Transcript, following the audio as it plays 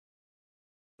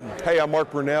Hey, I'm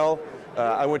Mark Brunell.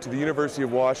 I went to the University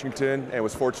of Washington and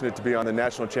was fortunate to be on the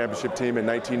national championship team in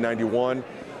 1991.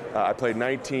 I played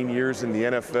 19 years in the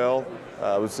NFL.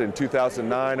 It was in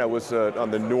 2009. I was on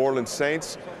the New Orleans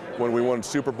Saints when we won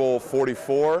Super Bowl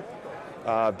 44.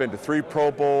 I've been to 3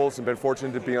 Pro Bowls and been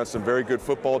fortunate to be on some very good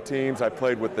football teams. I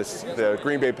played with the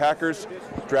Green Bay Packers,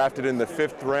 drafted in the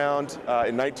 5th round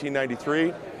in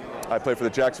 1993. I played for the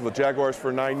Jacksonville Jaguars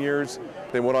for 9 years,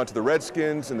 then went on to the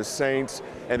Redskins and the Saints,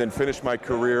 and then finished my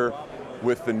career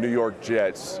with the New York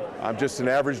Jets. I'm just an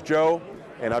average Joe,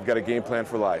 and I've got a game plan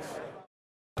for life.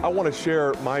 I want to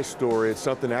share my story. It's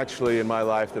something actually in my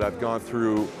life that I've gone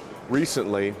through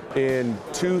recently. In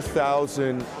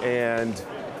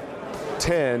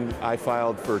 2010, I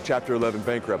filed for Chapter 11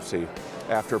 bankruptcy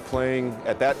after playing,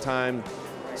 at that time,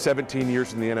 17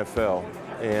 years in the NFL.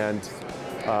 And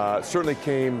certainly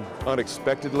came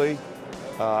unexpectedly,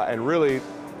 and really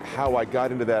how I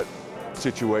got into that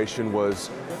situation was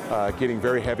getting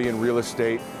very heavy in real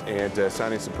estate and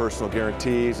signing some personal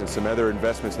guarantees and some other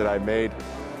investments that I made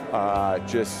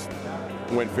just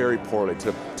went very poorly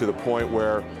to the point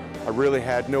where I really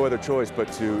had no other choice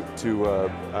but to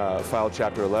file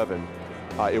Chapter 11.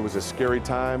 It was a scary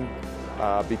time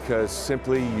because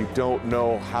simply you don't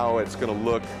know how it's going to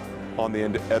look on the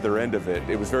other end of it.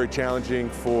 It was very challenging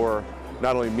for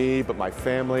not only me, but my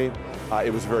family.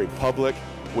 It was very public,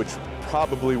 which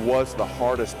probably was the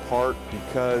hardest part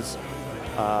because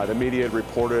the media had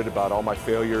reported about all my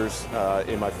failures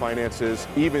in my finances.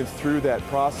 Even through that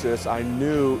process, I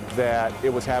knew that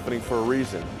it was happening for a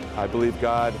reason. I believe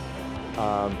God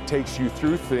takes you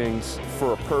through things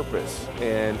for a purpose,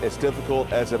 and as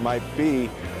difficult as it might be,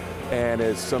 and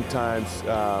as sometimes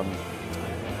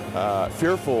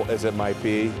fearful as it might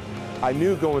be, I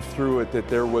knew going through it that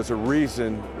there was a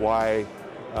reason why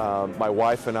my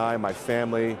wife and I, my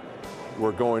family,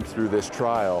 were going through this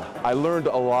trial. I learned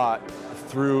a lot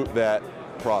through that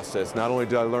process. Not only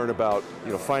did I learn about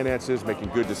finances, making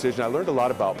good decisions, I learned a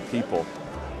lot about people.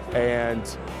 And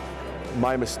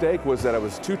my mistake was that I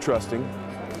was too trusting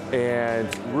and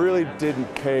really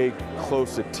didn't pay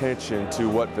close attention to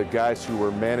what the guys who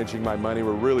were managing my money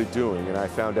were really doing. And I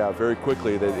found out very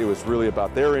quickly that it was really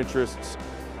about their interests,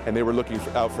 and they were looking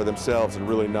out for themselves and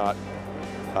really not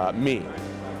me.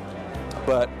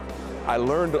 But I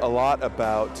learned a lot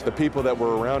about the people that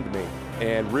were around me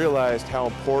and realized how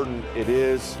important it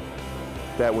is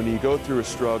that when you go through a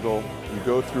struggle, you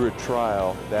go through a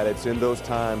trial, that it's in those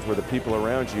times where the people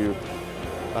around you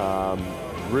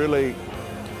really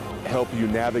help you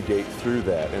navigate through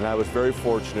that. And I was very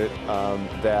fortunate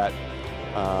that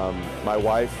my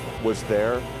wife was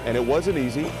there, and it wasn't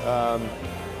easy.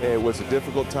 It was a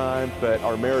difficult time, but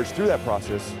our marriage through that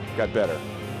process got better.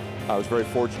 I was very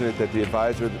fortunate that the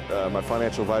advisor, my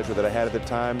financial advisor that I had at the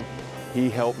time, he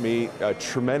helped me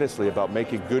tremendously about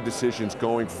making good decisions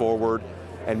going forward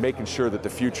and making sure that the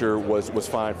future was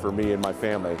fine for me and my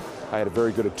family. I had a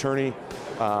very good attorney.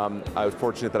 I was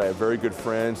fortunate that I had very good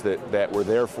friends that were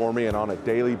there for me and on a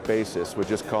daily basis would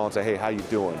just call and say, hey, how you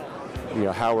doing?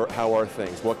 How are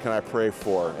things? What can I pray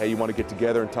for? Hey, you want to get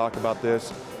together and talk about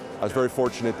this? I was very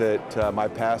fortunate that my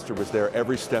pastor was there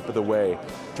every step of the way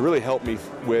to really help me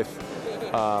with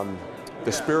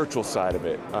the spiritual side of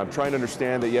it. I'm trying to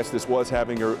understand that yes, this was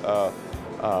happening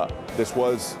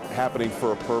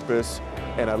for a purpose.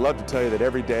 And I'd love to tell you that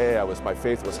every day my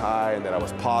faith was high and that I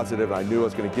was positive and I knew I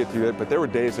was going to get through it, but there were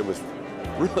days that was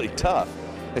really tough.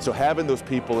 And so having those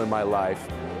people in my life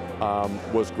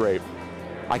was great.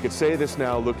 I could say this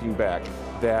now looking back,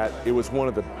 that it was one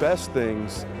of the best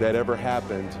things that ever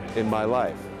happened in my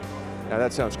life. Now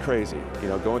that sounds crazy,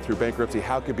 going through bankruptcy,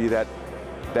 how could that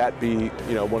be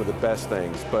one of the best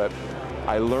things? But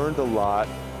I learned a lot.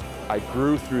 I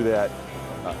grew through that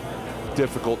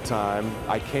difficult time.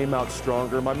 I came out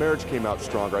stronger. My marriage came out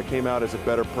stronger. I came out as a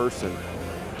better person,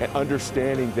 and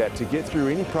understanding that to get through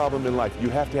any problem in life, you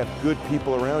have to have good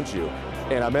people around you.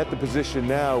 And I'm at the position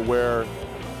now where,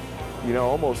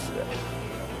 almost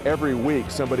every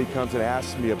week somebody comes and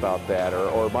asks me about that,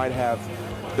 or might have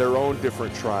their own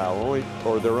different trial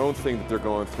or their own thing that they're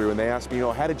going through, and they ask me,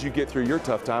 how did you get through your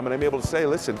tough time? And I'm able to say,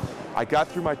 listen, I got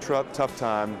through my tough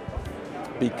time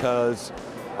because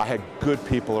I had good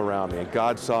people around me, and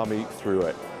God saw me through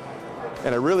it.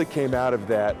 And I really came out of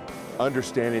that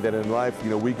understanding that in life,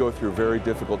 we go through very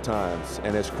difficult times,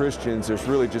 and as Christians, there's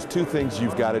really just 2 things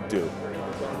you've got to do.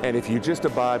 And if you just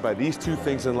abide by these 2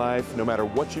 things in life, no matter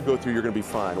what you go through, you're going to be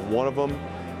fine. One of them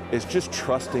is just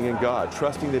trusting in God,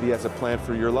 trusting that He has a plan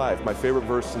for your life. My favorite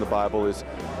verse in the Bible is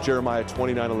Jeremiah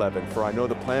 29:11. For I know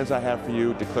the plans I have for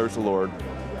you, declares the Lord,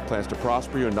 plans to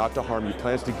prosper you and not to harm you,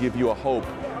 plans to give you a hope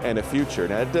and a future.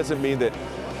 Now, it doesn't mean that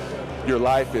your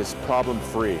life is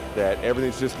problem-free, that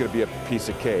everything's just going to be a piece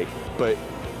of cake. But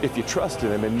if you trust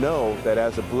in Him and know that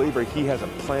as a believer, He has a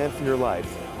plan for your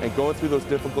life, and going through those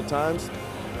difficult times,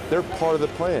 they're part of the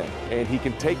plan. And He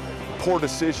can take poor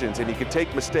decisions, and He can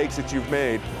take mistakes that you've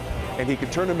made, and He can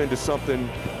turn them into something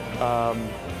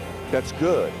that's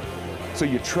good. So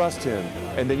you trust Him,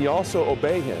 and then you also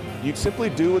obey Him. You simply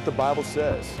do what the Bible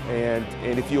says. And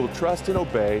if you'll trust and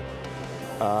obey,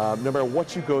 no matter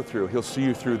what you go through, He'll see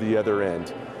you through the other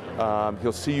end.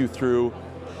 He'll see you through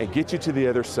and get you to the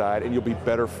other side, and you'll be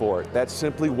better for it. That's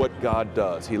simply what God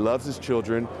does. He loves His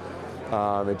children,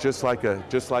 and just like a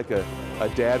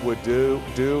dad would do,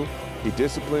 He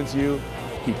disciplines you,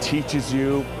 He teaches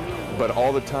you, but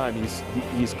all the time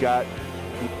He's got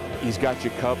you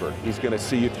covered. He's going to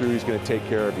see you through. He's going to take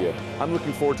care of you. I'm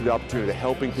looking forward to the opportunity of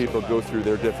helping people go through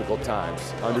their difficult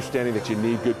times, understanding that you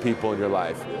need good people in your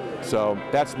life. So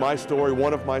that's my story,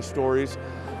 one of my stories.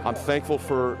 I'm thankful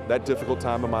for that difficult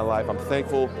time in my life. I'm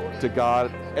thankful to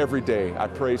God every day. I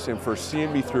praise Him for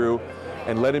seeing me through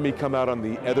and letting me come out on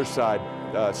the other side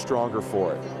stronger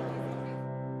for it.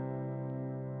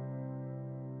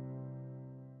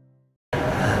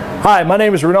 Hi, my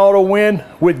name is Brunell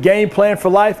with Game Plan for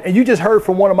Life, and you just heard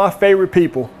from one of my favorite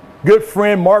people, good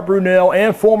friend Mark Brunell,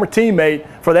 and former teammate,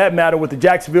 for that matter, with the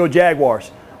Jacksonville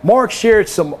Jaguars. Mark shared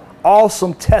some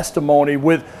awesome testimony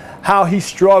with how he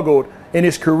struggled in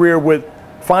his career with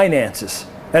finances,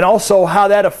 and also how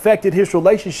that affected his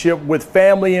relationship with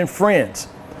family and friends.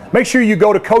 Make sure you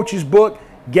go to Coach's book,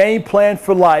 Game Plan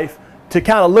for Life, to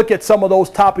kind of look at some of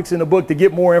those topics in the book to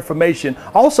get more information.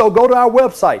 Also, go to our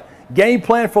website,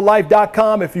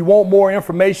 GamePlanForLife.com, if you want more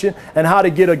information and how to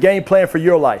get a game plan for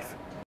your life.